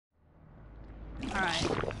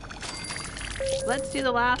Let's do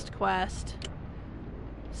the last quest.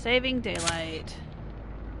 Saving daylight.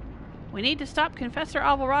 We need to stop Confessor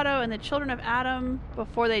Alvarado and the Children of Adam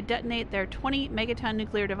before they detonate their 20 megaton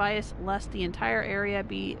nuclear device, lest the entire area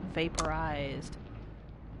be vaporized.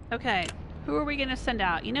 Okay, who are we going to send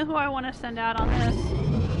out? You know who I want to send out on this?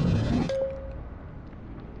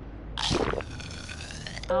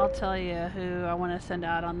 I'll tell you who I want to send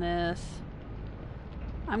out on this.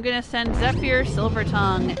 I'm going to send Zephyr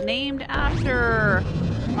Silvertongue, named after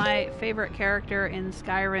my favorite character in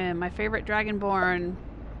Skyrim, my favorite Dragonborn.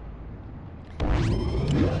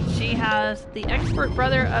 She has the Expert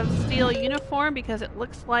Brother of Steel uniform because it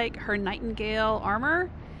looks like her Nightingale armor.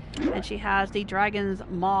 And she has the Dragon's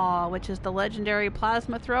Maw, which is the legendary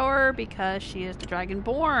plasma thrower because she is the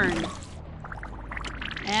Dragonborn.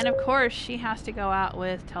 And of course, she has to go out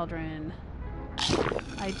with Teldryn.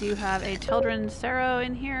 I do have a Teldryn Sero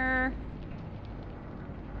in here.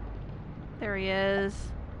 There he is.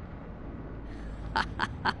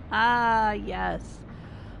 Yes.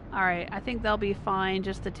 Alright, I think they'll be fine,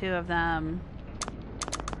 just the two of them.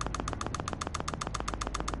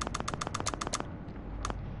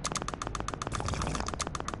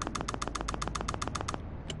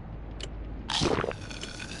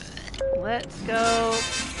 Let's go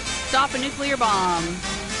stop a nuclear bomb.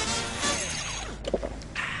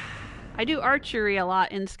 I do archery a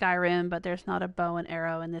lot in Skyrim, but there's not a bow and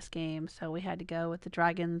arrow in this game, so we had to go with the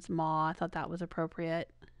Dragon's Maw. I thought that was appropriate.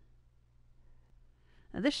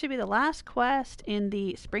 Now, this should be the last quest in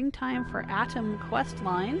the Springtime for Atom quest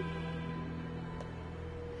line.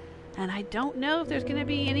 And I don't know if there's going to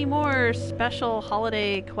be any more special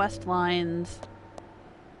holiday quest lines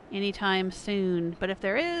anytime soon. But if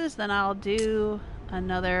there is, then I'll do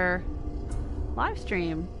another live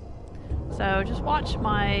stream. So just watch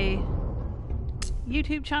my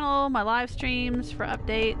YouTube channel, my live streams for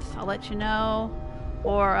updates. I'll let you know.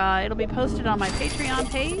 Or it'll be posted on my Patreon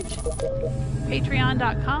page,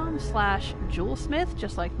 patreon.com/JewelSmith,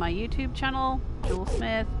 just like my YouTube channel,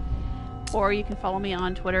 JewelSmith. Or you can follow me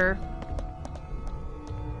on Twitter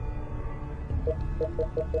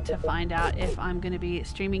to find out if I'm going to be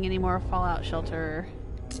streaming any more Fallout Shelter.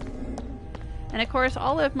 And of course,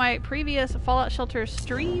 all of my previous Fallout Shelter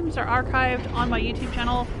streams are archived on my YouTube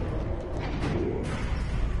channel,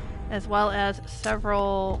 as well as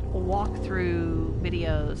several walkthrough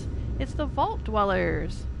videos. It's the Vault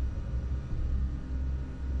Dwellers.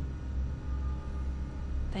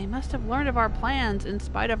 They must have learned of our plans in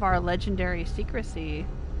spite of our legendary secrecy.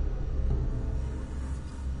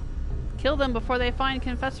 Kill them before they find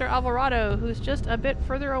Confessor Alvarado, who's just a bit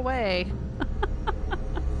further away.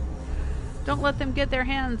 Don't let them get their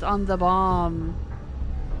hands on the bomb.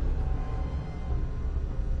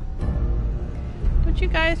 Don't you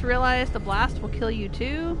guys realize the blast will kill you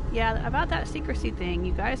too? Yeah, about that secrecy thing,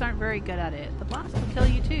 you guys aren't very good at it. The blast will kill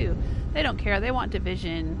you too. They don't care, they want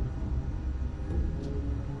division.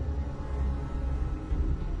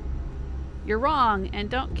 You're wrong, and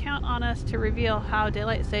don't count on us to reveal how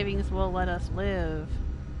daylight savings will let us live.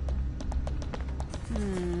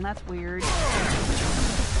 That's weird.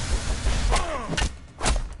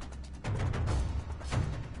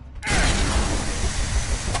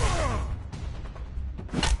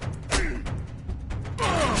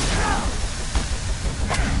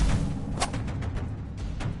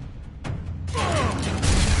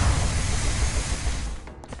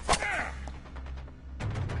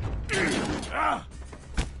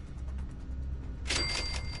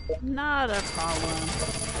 Not a problem.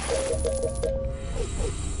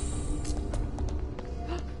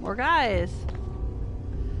 More guys.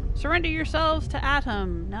 Surrender yourselves to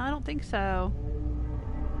Atom. No, I don't think so.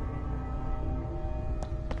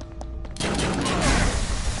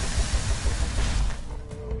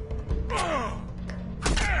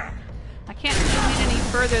 I can't zoom in any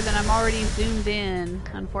further than I'm already zoomed in,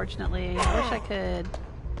 unfortunately. I wish I could.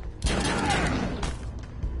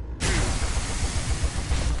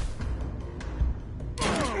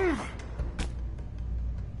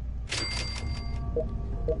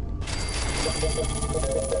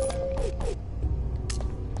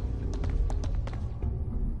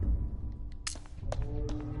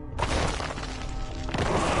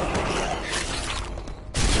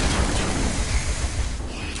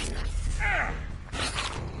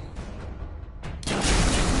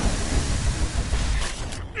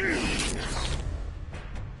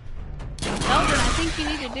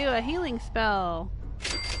 Do a healing spell.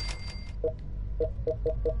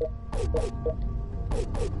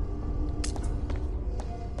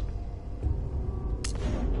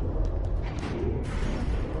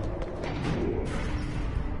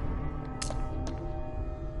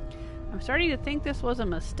 I'm starting to think this was a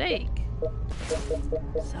mistake.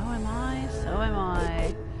 So am I, so am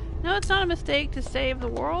I. No, it's not a mistake to save the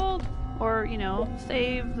world, or, you know,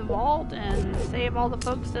 save the vault and save all the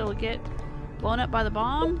folks that'll get blown up by the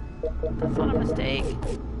bomb. That's not a mistake.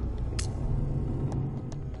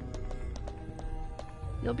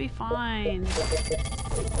 You'll be fine.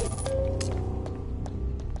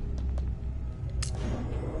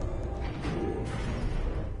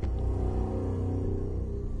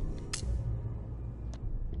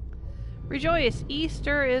 Rejoice!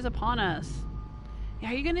 Easter is upon us.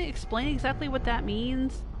 Are you going to explain exactly what that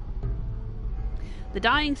means? The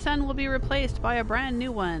dying sun will be replaced by a brand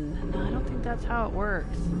new one. No, I don't think that's how it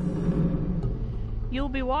works. You'll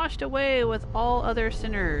be washed away with all other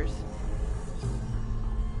sinners.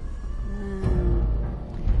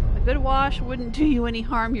 A good wash wouldn't do you any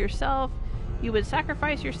harm yourself. You would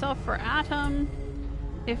sacrifice yourself for Atom.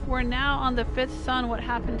 If we're now on the 5th sun, what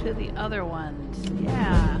happened to the other ones?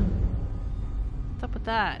 Yeah. What's up with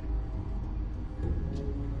that?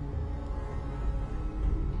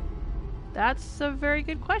 That's a very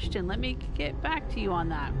good question. Let me get back to you on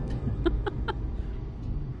that.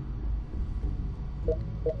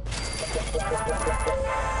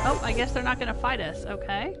 Oh, I guess they're not going to fight us.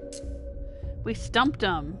 Okay. We stumped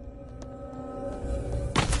them.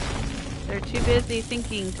 They're too busy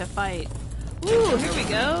thinking to fight. Ooh, here we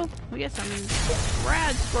go. We get some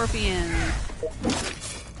rad scorpions.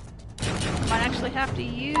 Might actually have to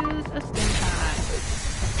use a stim pack.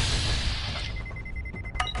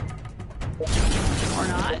 Or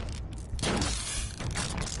not.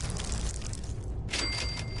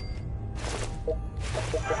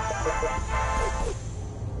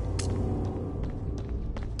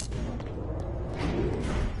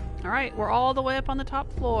 Alright, we're all the way up on the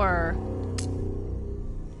top floor.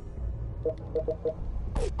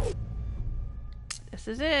 This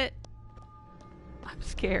is it. I'm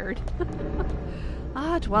scared.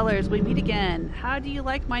 Ah, dwellers, we meet again. How do you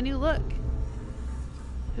like my new look?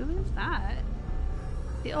 Who is that?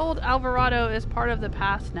 The old Alvarado is part of the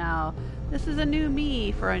past now. This is a new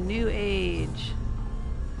me for a new age.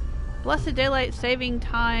 Blessed daylight saving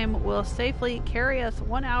time will safely carry us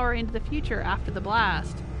 1 hour into the future after the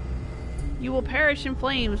blast. You will perish in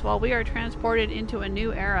flames while we are transported into a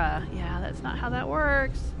new era. Yeah, that's not how that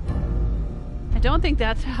works. I don't think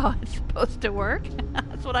that's how it's supposed to work.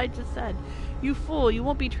 That's what I just said. You fool, you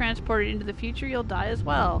won't be transported into the future, you'll die as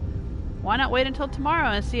well. Why not wait until tomorrow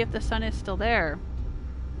and see if the sun is still there?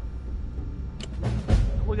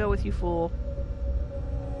 We'll go with you, fool.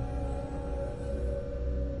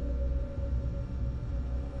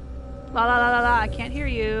 La la la la la, I can't hear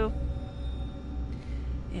you.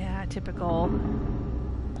 Yeah, typical.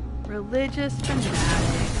 Religious fanatic.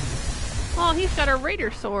 Oh, he's got a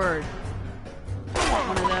raider sword. I want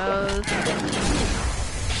one of those.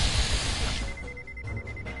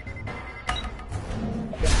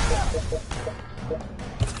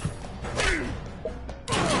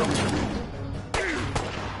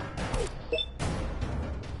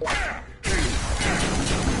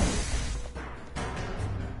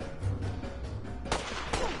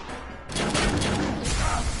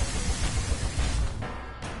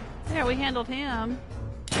 There, we handled him.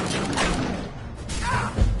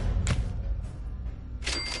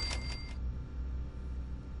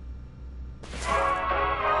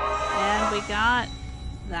 And we got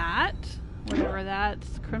that. Whatever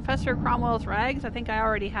that's. Professor Cromwell's rags. I think I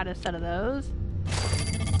already had a set of those.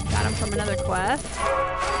 Got them from another quest.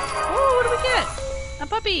 Oh, what do we get? A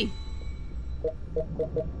puppy!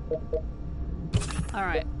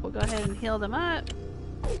 Alright, we'll go ahead and heal them up.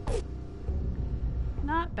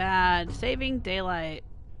 Not bad. Saving Daylight.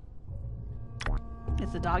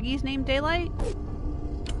 Is the doggy's name Daylight?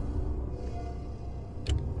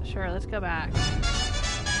 Sure, let's go back.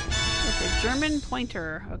 It's a German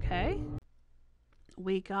pointer. Okay.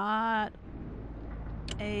 We got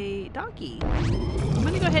a doggy. I'm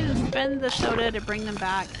going to go ahead and spend the soda to bring them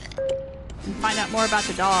back and find out more about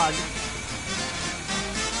the dog.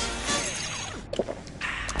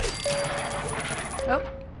 Oh.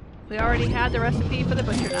 We already had the recipe for the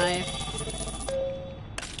butcher knife.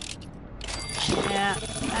 Yeah,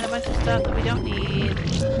 and a bunch of stuff that we don't need.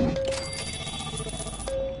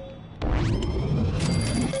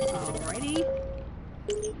 Alrighty.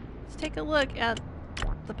 Let's take a look at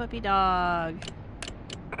the puppy dog.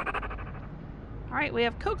 Alright, we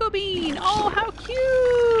have Cocoa Bean! Oh, how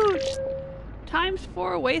cute!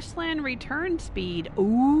 ×4 Wasteland return speed.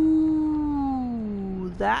 Ooh,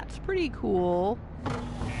 that's pretty cool.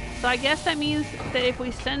 So I guess that means that if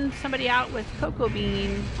we send somebody out with Cocoa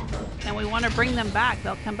Bean and we want to bring them back,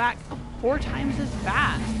 they'll come back 4 times as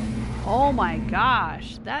fast. Oh my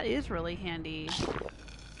gosh, that is really handy.